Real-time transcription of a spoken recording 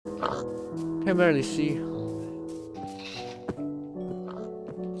Can barely see.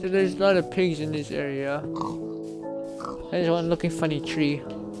 So there's a lot of pigs in this area. There's one looking funny tree.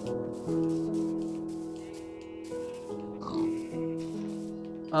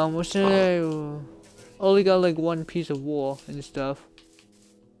 What's that? Only got like one piece of wool and stuff.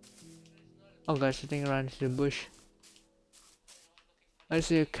 Oh gosh, the thing around into the bush. I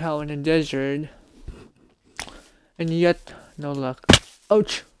see a cow in the desert. And yet, no luck.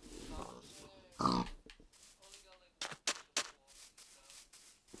 Ouch!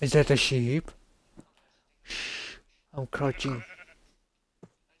 Is that a sheep? Shh, I'm crouching.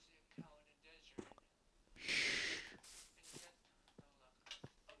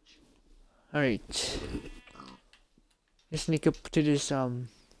 Alright. Let's sneak up to this,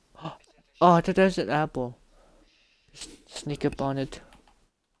 Oh, I thought that was an apple. Just sneak up on it.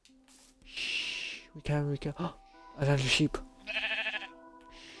 Shh, we can. Oh, another sheep.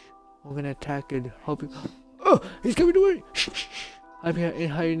 We're gonna attack it. Hope you. Oh, he's coming towards me. Shh, shh, shh. I'm here,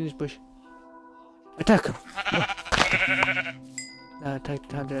 hiding in this bush. Attack him. Oh. Now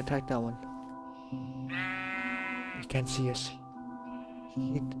time to attack that one. He can't see us.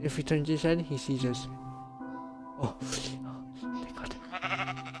 If he turns his head, he sees us. Oh, thank God.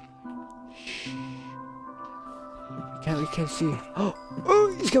 We can't see.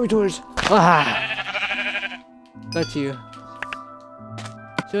 Oh, he's coming towards us. Ah, got you.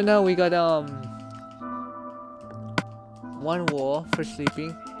 So now we got one wall for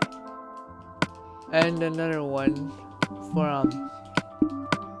sleeping, and another one for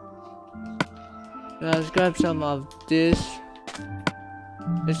Now let's grab some of this.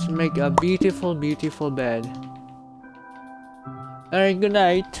 Let's make a beautiful bed. Alright, good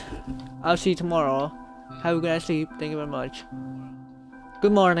night. I'll see you tomorrow. Have a good night's sleep. Thank you very much.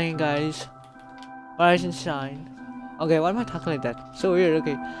 Good morning, guys. Rise and shine. Okay, why am I talking like that? So weird,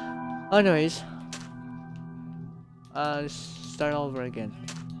 okay. Anyways. Let's start over again.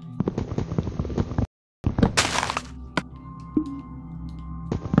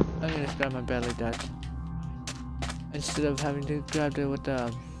 I'm gonna just grab my bed like that. Instead of having to grab it with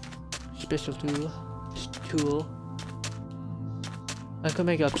the special tool. I could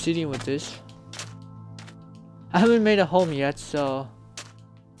make obsidian with this. I haven't made a home yet, so...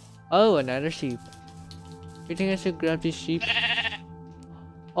 Oh, another sheep. You think I should grab these sheep?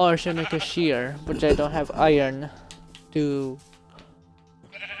 Or should I make a shear, but I don't have iron to...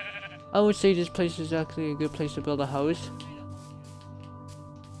 I would say this place is actually a good place to build a house.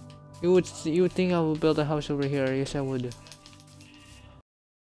 You would think I would build a house over here. Yes, I would.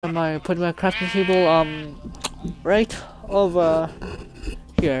 I put my crafting table right over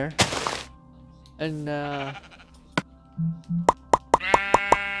here, and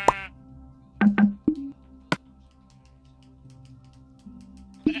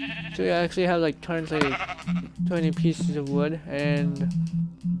so we actually have like currently 20 pieces of wood, and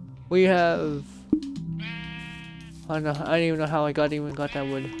we have I don't even know how I even got that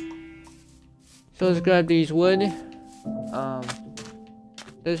wood. So let's grab these wood.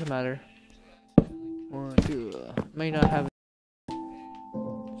 Doesn't matter. 1, 2. May not have.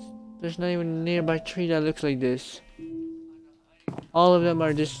 There's not even a nearby tree that looks like this. All of them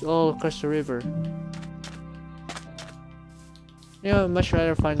are just all across the river. You know, I'd much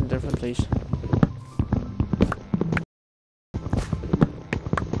rather find a different place.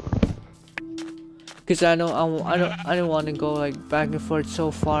 Cause I don't want to go like back and forth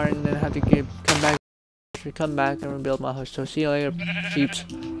so far and then have to come back and rebuild my house. So see you later, sheeps.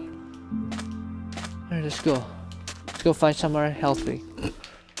 Alright, let's go. Let's go find somewhere healthy,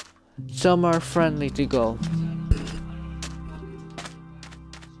 somewhere friendly to go.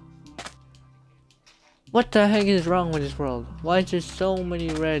 What the heck is wrong with this world? Why is there so many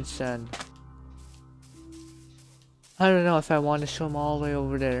red sand? I don't know if I want to swim all the way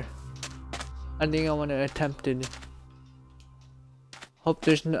over there. I think I want to attempt it. I hope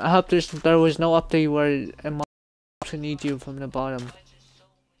there was no update where a monster needs you from the bottom.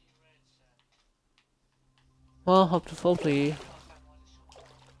 Well, hopefully.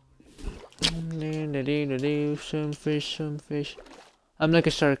 Some fish. I'm like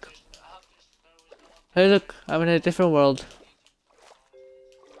a shark. Hey look, I'm in a different world.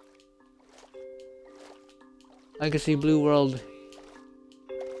 I can see blue world.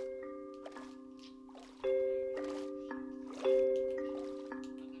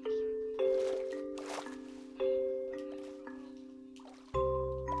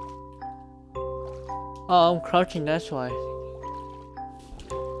 Oh, I'm crouching, that's why.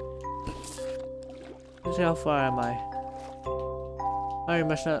 Let's see how far am I. I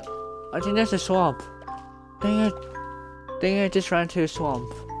must not. I think that's a swamp. Dang it. I just ran to a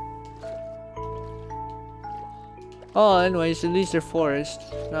swamp. Oh, anyways, at least they're forest.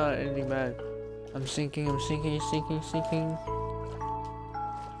 Not anything bad. I'm sinking, sinking.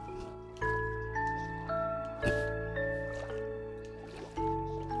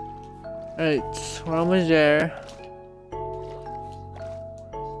 Alright, we're almost there.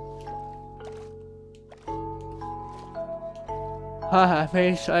 Haha,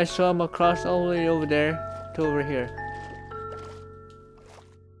 I saw him across all the way over there to over here.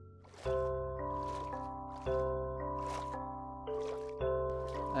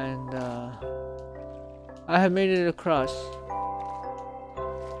 And I have made it across.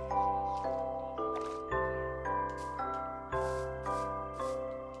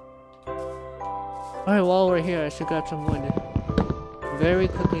 Alright, while we're here, I should grab some wood. Very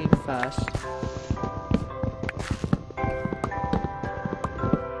quickly and fast.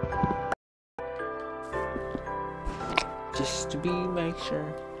 Just to make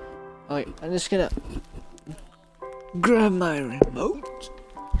sure. Alright, I'm just gonna grab my remote.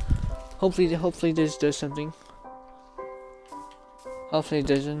 Hopefully this does something. Hopefully it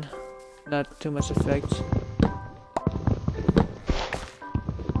doesn't. Not too much effect.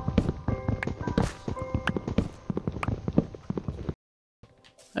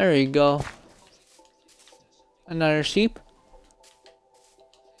 There you go. Another sheep.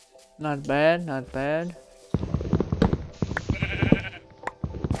 Not bad, not bad.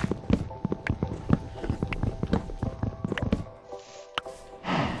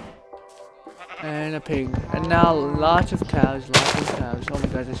 And a pig. And now lots of cows, Oh my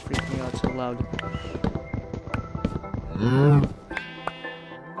god, this freaked me out so loud.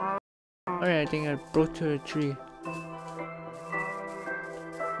 Alright, I think I broke to a tree.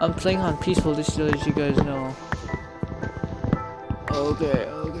 I'm playing on peaceful just to let you guys know. Okay.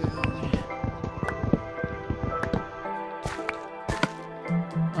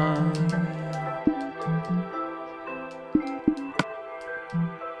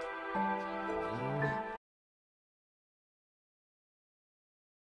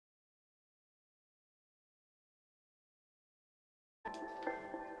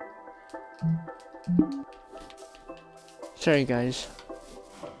 Sorry guys.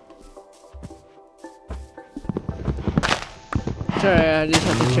 Sorry, I just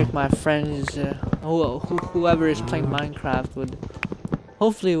have to check my friends, whoever is playing Minecraft would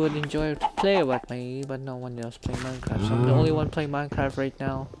hopefully would enjoy to play with me, but no one else playing Minecraft, so I'm the only one playing Minecraft right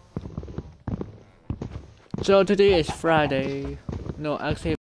now. So today is Friday. No,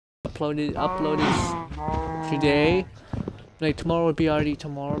 actually uploaded today. Like tomorrow would be already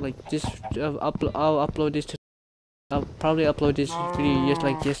tomorrow. Like this, I'll upload this to. I'll probably upload this video just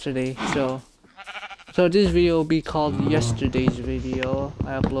like yesterday. So this video will be called yesterday's video.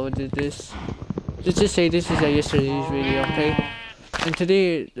 I uploaded this. Let's just say this is a yesterday's video, okay? And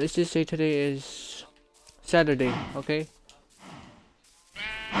today, let's just say today is Saturday, okay?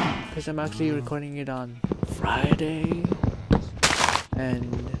 Because I'm actually recording it on Friday.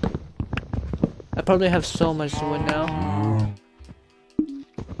 And I probably have so much wood now.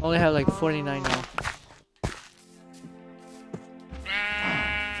 Only have like 49 now.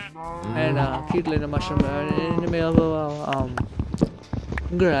 And a cute little mushroom in the middle of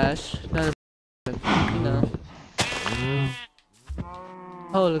grass. Not a, you know.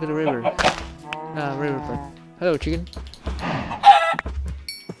 Oh, look at the river. River bird. Hello, chicken.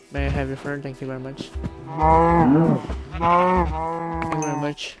 May I have your fur? Thank you very much. Thank you very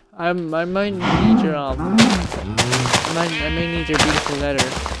much. I might need your I may need your beautiful letter.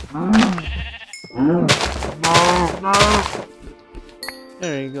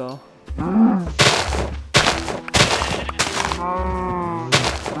 There you go.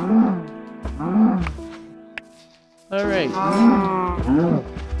 Alright.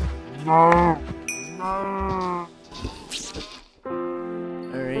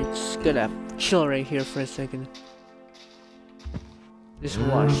 Alright, just gonna chill right here for a second. Just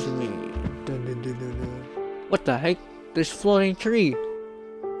watch me. What the heck? There's floating tree.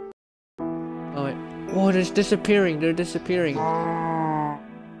 Oh wait. Oh, they're disappearing. They're disappearing.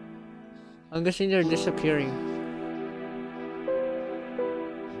 I'm guessing they're disappearing.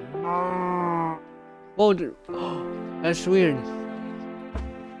 Whoa, that's weird.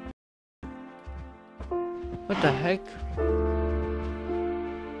 What the heck?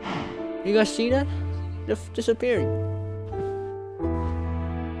 You guys see that? They're disappearing.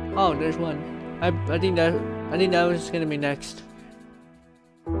 Oh, there's one. I think that was gonna be next.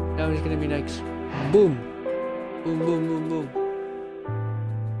 That was gonna be next. Boom. Boom, boom, boom, boom.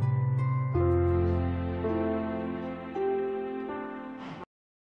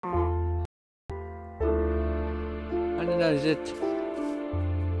 I think that is it.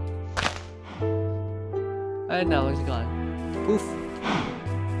 And now it's gone. Poof.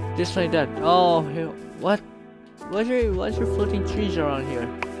 Just like that. Oh, what? What's your floating trees around here?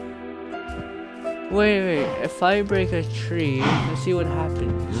 Wait. If I break a tree, let's see what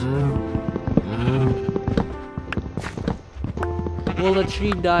happens. Will the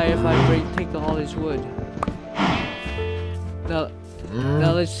tree die if I take all its wood?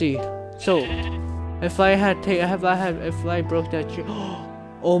 Now let's see. So, if I broke that tree,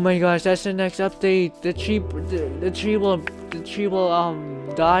 oh my gosh, that's the next update. The tree will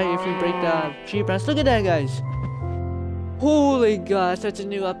die if we break the tree branch. Look at that, guys. Holy gosh, that's a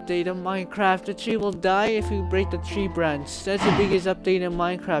new update in Minecraft. The tree will die if we break the tree branch. That's the biggest update in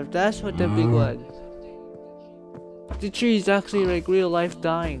Minecraft. That's what the big one. The tree is actually like real life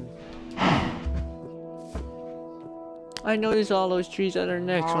dying. I noticed all those trees that are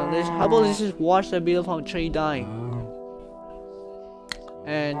next one. How about let's just watch that beautiful tree dying?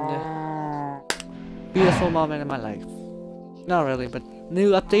 And beautiful moment in my life. Not really, but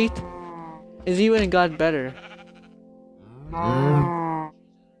new update is even got better.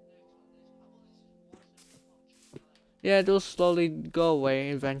 Yeah, it'll slowly go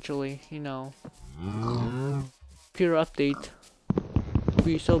away eventually, you know. Pure update.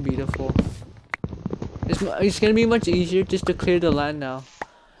 Be so beautiful. It's gonna be much easier just to clear the land now.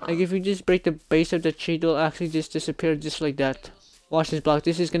 Like if you just break the base of the tree, it'll actually just disappear just like that. Watch this block.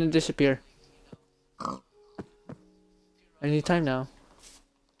 This is gonna disappear. Anytime now.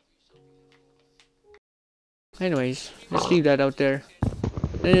 Anyways, let's leave that out there.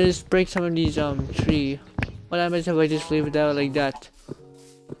 Let's just break some of these tree. What happens if I just leave it out like that?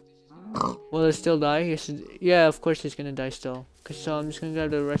 Will it still die? Yes, yeah, of course it's gonna die still. So I'm just gonna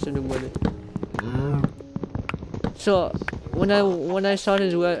grab the rest of the wood. So when I saw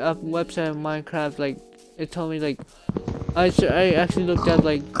this website of Minecraft, like it told me like I actually looked at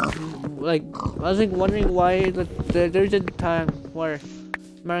like I was like wondering why there's a time where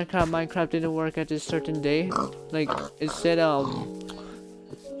Minecraft didn't work at a certain day. Like it said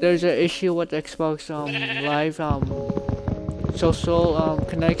there's an issue with Xbox Live social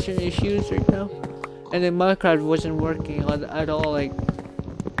connection issues right now, and then Minecraft wasn't working at all. Like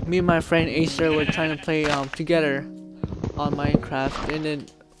me and my friend Acer were trying to play together on Minecraft, and then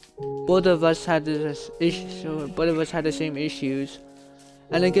both of us had this issue. So both of us had the same issues,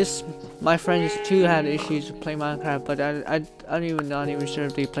 and I guess my friends too had issues to play Minecraft. But I'm not even sure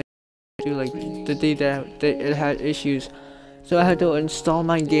if they played like the day that it had issues. So I had to install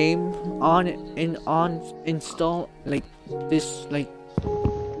my game install like this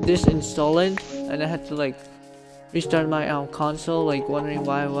installing, and I had to like restart my console, like wondering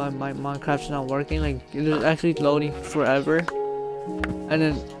why my Minecraft's not working. Like it was actually loading forever, and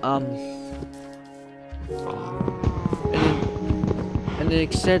then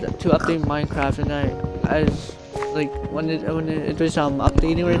it said to update Minecraft, and I was like when it was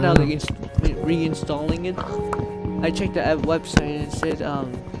updating right now, like reinstalling it, I checked the website and it said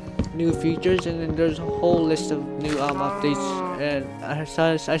new features, and then there's a whole list of new updates, and I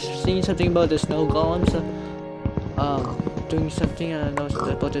seen something about the snow golems doing something. I know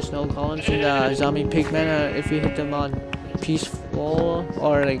about the snow golems and the zombie pigmen. If you hit them on peaceful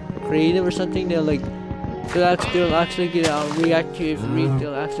or like creative or something, they'll actually get react to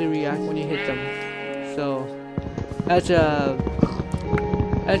they'll actually react when you hit them. So that's a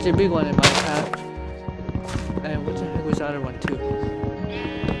big one in Minecraft. And what the heck was the other one too?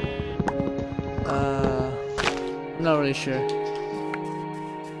 I'm not really sure.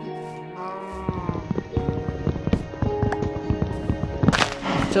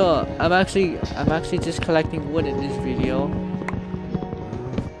 So I'm actually just collecting wood in this video.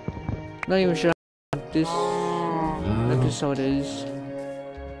 Not even sure what this episode is.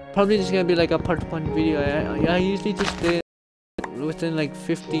 Probably just gonna be like a part 1 video. I usually just do it within like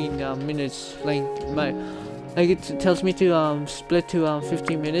 15 minutes. Like it tells me to split to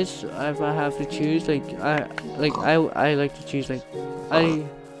 15 minutes if I have to choose. I like to choose, like I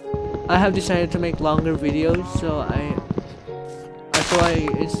have decided to make longer videos, so I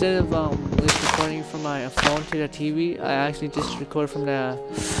instead of just recording from my phone to the TV, I actually just record from the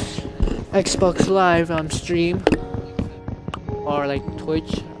Xbox Live stream, or like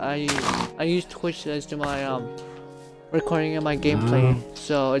Twitch. I use Twitch as to my recording of my gameplay,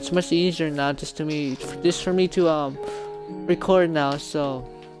 so it's much easier now just for me to record now. So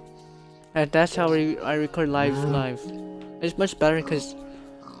and that's how I record live. It's much better because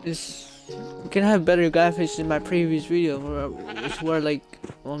you can have better graphics in my previous video, where like,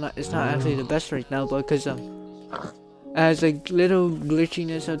 well, it's not actually the best right now, but because as like little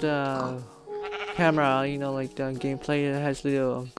glitchiness of the camera, you know, like the gameplay, it has little